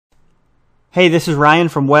Hey, this is Ryan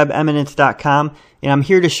from WebEminence.com, and I'm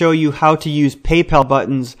here to show you how to use PayPal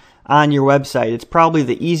buttons on your website. It's probably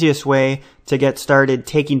the easiest way to get started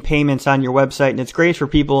taking payments on your website, and it's great for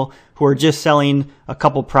people who are just selling a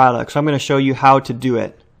couple products. So I'm going to show you how to do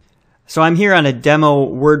it. So I'm here on a demo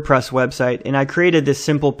WordPress website, and I created this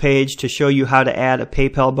simple page to show you how to add a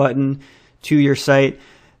PayPal button to your site.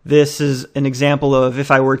 This is an example of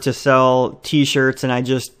if I were to sell t-shirts and I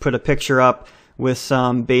just put a picture up with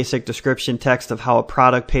some basic description text of how a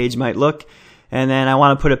product page might look. And then I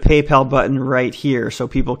want to put a PayPal button right here so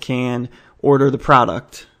people can order the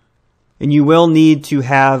product. And you will need to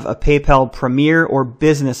have a PayPal Premier or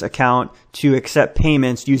business account to accept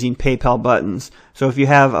payments using PayPal buttons. So if you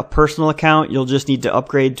have a personal account, you'll just need to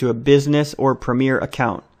upgrade to a business or Premier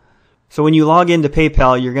account. So when you log into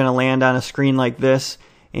PayPal, you're going to land on a screen like this.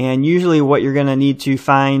 And usually what you're going to need to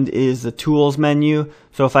find is the Tools menu.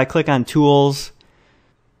 So if I click on Tools,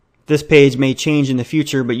 this page may change in the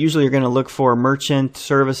future, but usually you're going to look for Merchant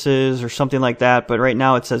Services or something like that. But right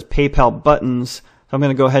now it says PayPal Buttons. So I'm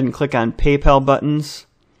going to go ahead and click on PayPal Buttons.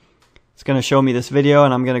 It's going to show me this video,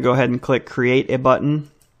 and I'm going to go ahead and click Create a Button.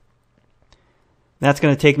 That's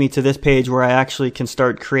going to take me to this page where I actually can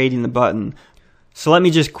start creating the button. So let me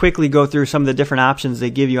just quickly go through some of the different options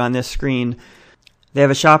they give you on this screen. They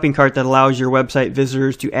have a shopping cart that allows your website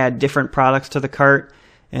visitors to add different products to the cart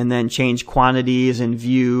and then change quantities and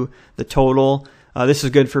view the total. This is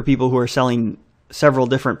good for people who are selling several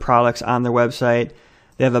different products on their website.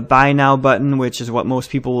 They have a Buy Now button, which is what most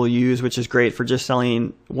people will use, which is great for just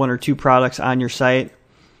selling one or two products on your site.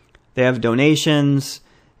 They have donations,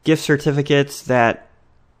 gift certificates that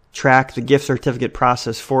track the gift certificate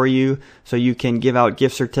process for you, so you can give out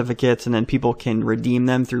gift certificates and then people can redeem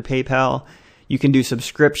them through PayPal. You can do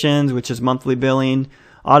subscriptions, which is monthly billing,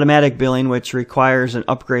 automatic billing, which requires an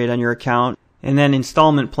upgrade on your account, and then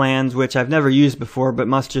installment plans, which I've never used before but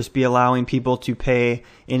must just be allowing people to pay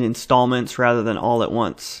in installments rather than all at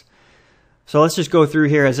once. So let's just go through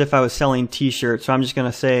here as if I was selling t-shirts. So I'm just going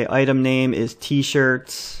to say item name is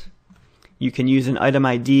t-shirts. You can use an item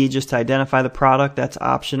ID just to identify the product. That's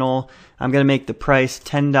optional. I'm going to make the price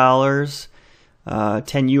 $10,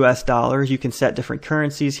 10 US dollars. You can set different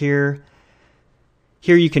currencies here.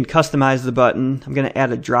 Here you can customize the button. I'm going to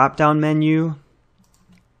add a drop-down menu.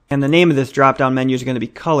 And the name of this drop-down menu is going to be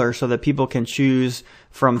color so that people can choose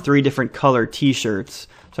from 3 different color t-shirts.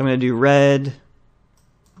 So I'm going to do red,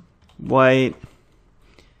 white,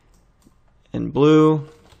 and blue.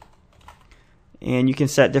 And you can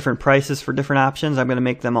set different prices for different options. I'm going to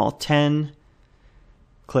make them all 10.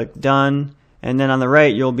 Click done. And then on the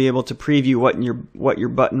right you'll be able to preview what your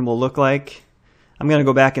button will look like. I'm going to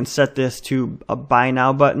go back and set this to a Buy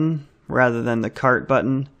Now button rather than the Cart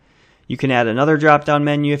button. You can add another drop-down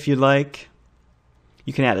menu if you'd like.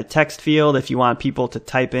 You can add a text field if you want people to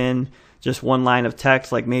type in just one line of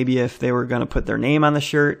text, like maybe if they were going to put their name on the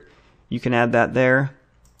shirt, you can add that there.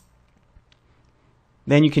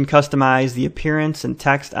 Then you can customize the appearance and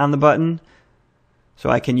text on the button.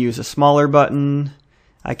 So I can use a smaller button.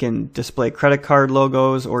 I can display credit card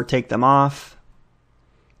logos or take them off.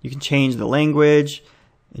 You can change the language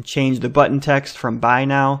and change the button text from Buy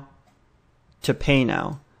Now to Pay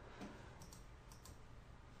Now.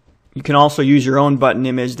 You can also use your own button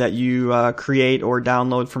image that you create or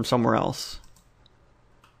download from somewhere else.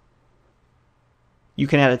 You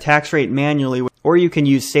can add a tax rate manually, or you can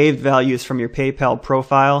use saved values from your PayPal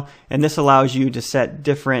profile, and this allows you to set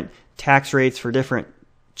different tax rates for different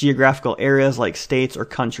geographical areas like states or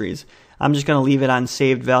countries. I'm just going to leave it on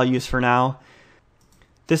saved values for now.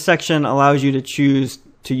 This section allows you to choose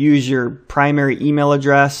to use your primary email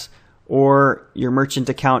address or your merchant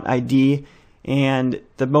account ID, and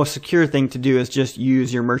the most secure thing to do is just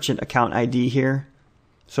use your merchant account ID here.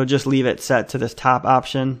 So just leave it set to this top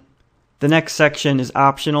option. The next section is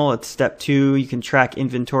optional. It's step 2. You can track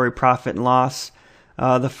inventory, profit, and loss.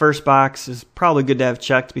 The first box is probably good to have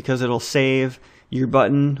checked because it'll save your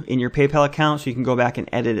button in your PayPal account so you can go back and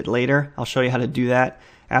edit it later. I'll show you how to do that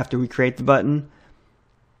after we create the button.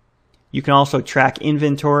 You can also track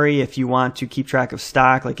inventory if you want to keep track of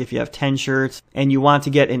stock, like if you have 10 shirts and you want to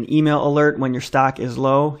get an email alert when your stock is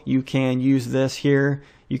low, you can use this here.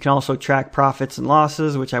 You can also track profits and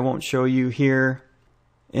losses, which I won't show you here.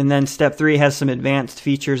 And then step 3 has some advanced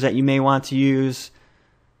features that you may want to use,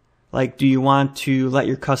 like do you want to let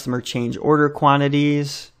your customer change order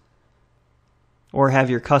quantities or have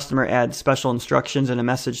your customer add special instructions in a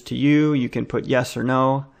message to you? You can put yes or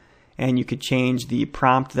no. And you could change the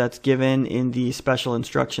prompt that's given in the special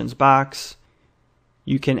instructions box.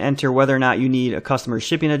 You can enter whether or not you need a customer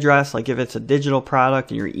shipping address, like if it's a digital product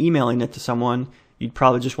and you're emailing it to someone, you'd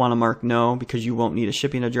probably just want to mark no because you won't need a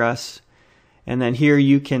shipping address. And then here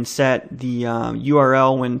you can set the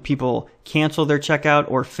URL when people cancel their checkout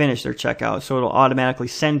or finish their checkout. So it'll automatically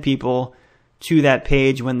send people to that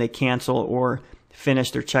page when they cancel or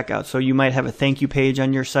finish their checkout. So you might have a thank you page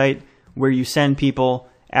on your site where you send people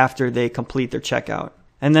after they complete their checkout.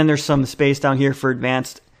 And then there's some space down here for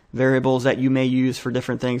advanced variables that you may use for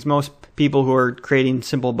different things. Most people who are creating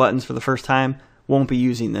simple buttons for the first time won't be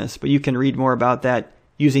using this, but you can read more about that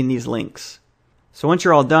using these links. So once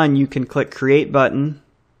you're all done, you can click Create Button,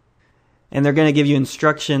 and they're going to give you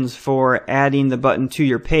instructions for adding the button to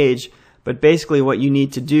your page. But basically what you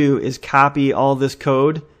need to do is copy all this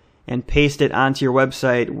code and paste it onto your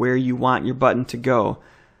website where you want your button to go.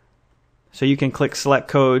 So you can click Select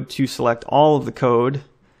Code to select all of the code,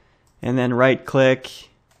 and then right click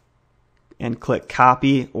and click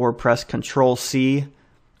Copy, or press Control-C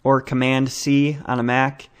or Command-C on a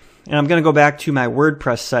Mac. And I'm going to go back to my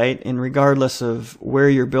WordPress site, and regardless of where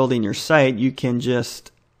you're building your site, you can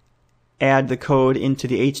just add the code into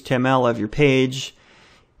the HTML of your page.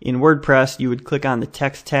 In WordPress, you would click on the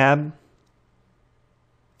Text tab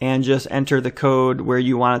and just enter the code where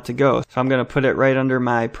you want it to go. So I'm going to put it right under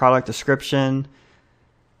my product description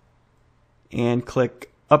and click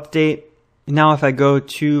Update. Now if I go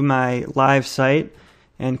to my live site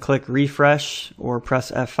and click Refresh or press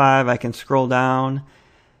F5, I can scroll down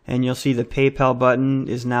and you'll see the PayPal button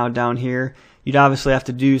is now down here. You'd obviously have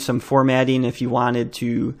to do some formatting if you wanted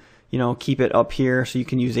to, keep it up here, so you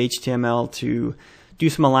can use HTML to do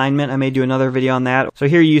some alignment. I may do another video on that. So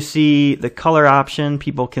here you see the color option.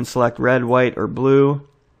 People can select red, white, or blue,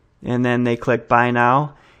 and then they click Buy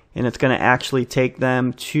Now, and it's going to actually take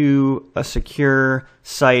them to a secure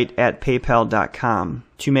site at PayPal.com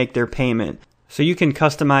to make their payment. So you can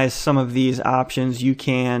customize some of these options. You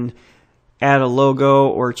can add a logo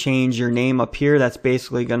or change your name up here. That's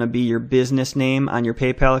basically going to be your business name on your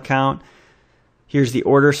PayPal account. Here's the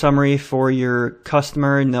order summary for your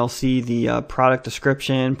customer, and they'll see the product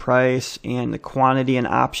description, price, and the quantity and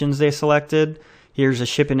options they selected. Here's a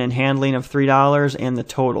shipping and handling of $3 and the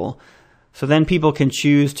total. So then people can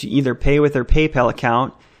choose to either pay with their PayPal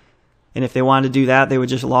account, and if they want to do that, they would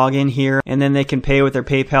just log in here, and then they can pay with their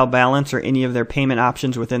PayPal balance or any of their payment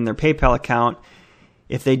options within their PayPal account.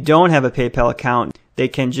 If they don't have a PayPal account, they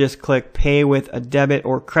can just click Pay with a debit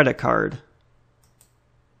or credit card.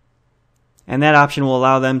 And that option will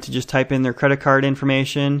allow them to just type in their credit card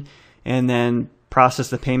information and then process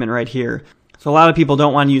the payment right here. So a lot of people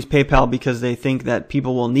don't want to use PayPal because they think that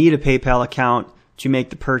people will need a PayPal account to make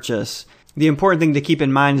the purchase. The important thing to keep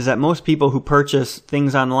in mind is that most people who purchase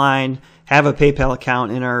things online have a PayPal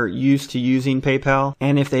account and are used to using PayPal.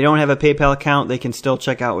 And if they don't have a PayPal account, they can still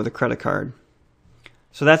check out with a credit card.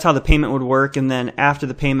 So that's how the payment would work, and then after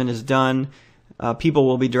the payment is done, people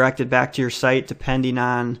will be directed back to your site depending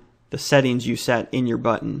on the settings you set in your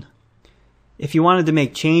button. If you wanted to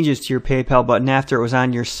make changes to your PayPal button after it was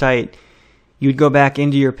on your site, you would go back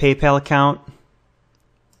into your PayPal account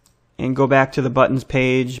and go back to the buttons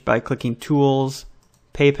page by clicking Tools,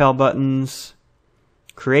 PayPal Buttons,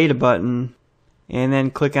 Create a Button, and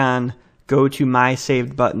then click on Go to My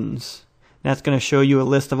Saved Buttons. That's going to show you a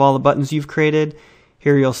list of all the buttons you've created.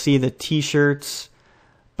 Here you'll see the T-shirts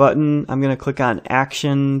button. I'm going to click on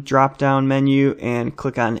Action drop-down menu and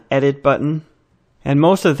click on Edit button. And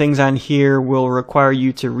most of the things on here will require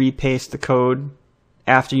you to repaste the code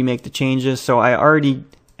after you make the changes. So I already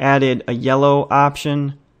added a yellow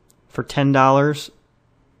option for $10.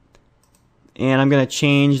 And I'm going to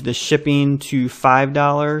change the shipping to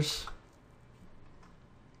 $5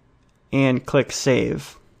 and click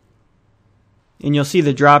Save. And you'll see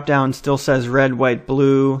the drop down still says red, white,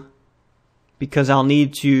 blue because I'll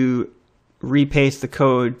need to repaste the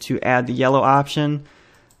code to add the yellow option,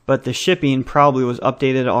 but the shipping probably was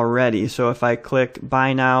updated already. So if I click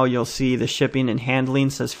Buy Now, you'll see the shipping and handling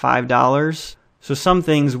says $5. So some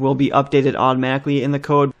things will be updated automatically in the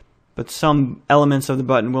code, but some elements of the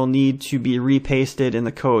button will need to be repasted in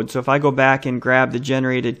the code. So if I go back and grab the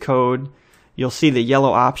generated code, you'll see the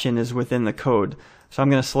yellow option is within the code. So I'm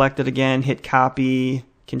going to select it again, hit Copy,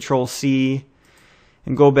 Control-C,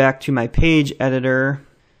 and go back to my page editor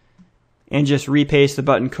and just repaste the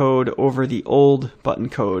button code over the old button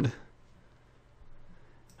code.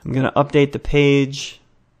 I'm going to update the page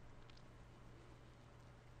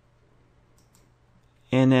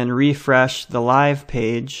and then refresh the live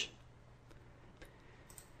page.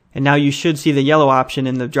 And now you should see the yellow option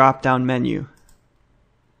in the drop-down menu.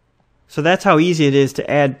 So that's how easy it is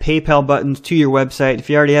to add PayPal buttons to your website. If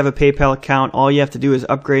you already have a PayPal account, all you have to do is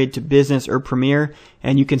upgrade to Business or Premier,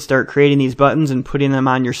 and you can start creating these buttons and putting them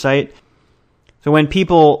on your site. So when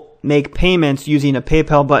people make payments using a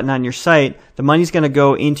PayPal button on your site, the money's going to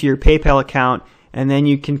go into your PayPal account, and then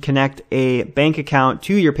you can connect a bank account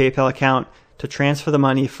to your PayPal account to transfer the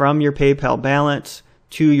money from your PayPal balance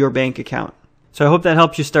to your bank account. So I hope that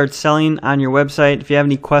helps you start selling on your website. If you have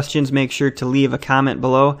any questions, make sure to leave a comment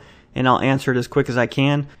below and I'll answer it as quick as I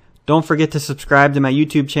can. Don't forget to subscribe to my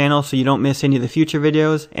YouTube channel so you don't miss any of the future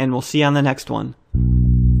videos, and we'll see you on the next one.